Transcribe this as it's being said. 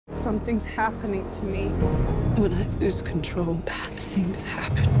Something's happening to me. When I lose control, bad things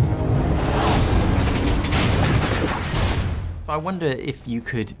happen. I wonder if you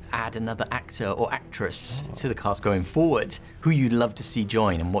could add another actor or actress to the cast going forward, who you'd love to see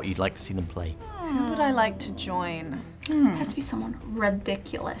join and what you'd like to see them play. Who would I like to join? It has to be someone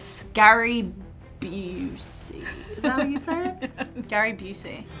ridiculous. Gary Busey. Is that how you say it? Gary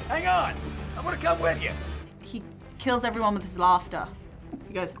Busey. Hang on, I want to come with you. He kills everyone with his laughter.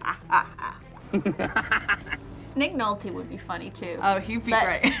 He goes, ha, ha, ha. Nick Nolte would be funny too. Oh, he'd be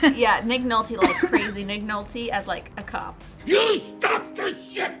great. Yeah, Nick Nolte, like crazy Nick Nolte as like a cop. You stop the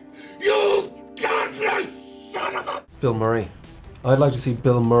ship! You godless son of a... Bill Murray. I'd like to see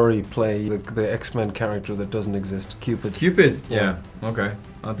Bill Murray play the X-Men character that doesn't exist, Cupid. Cupid? Yeah. Okay,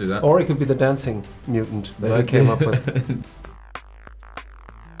 I'll do that. Or he could be the dancing mutant that I came up with.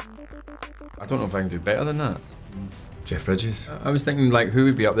 I don't know if I can do better than that. Jeff Bridges. I was thinking, like, who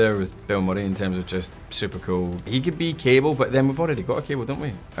would be up there with Bill Murray in terms of just super cool? He could be Cable, but then we've already got a Cable, don't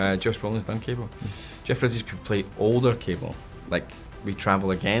we? Josh Brolin's done Cable. Jeff Bridges could play older Cable, like we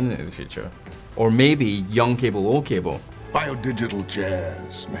travel again into the future. Or maybe young Cable, old Cable. Biodigital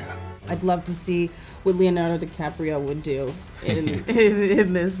jazz, man. I'd love to see what Leonardo DiCaprio would do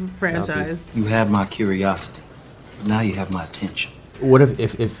in this franchise. You had my curiosity, but now you have my attention. What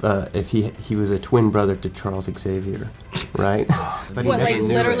if he was a twin brother to Charles Xavier, right? But what, like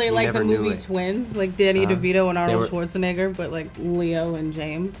literally like the movie Twins, like Danny DeVito and Arnold Schwarzenegger, but like Leo and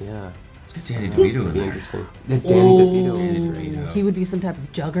James. Yeah. Danny DeVito would be interesting. Danny DeVito. He would be some type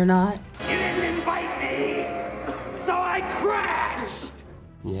of juggernaut. You didn't invite me, so I crashed!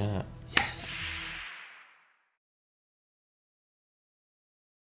 Yeah.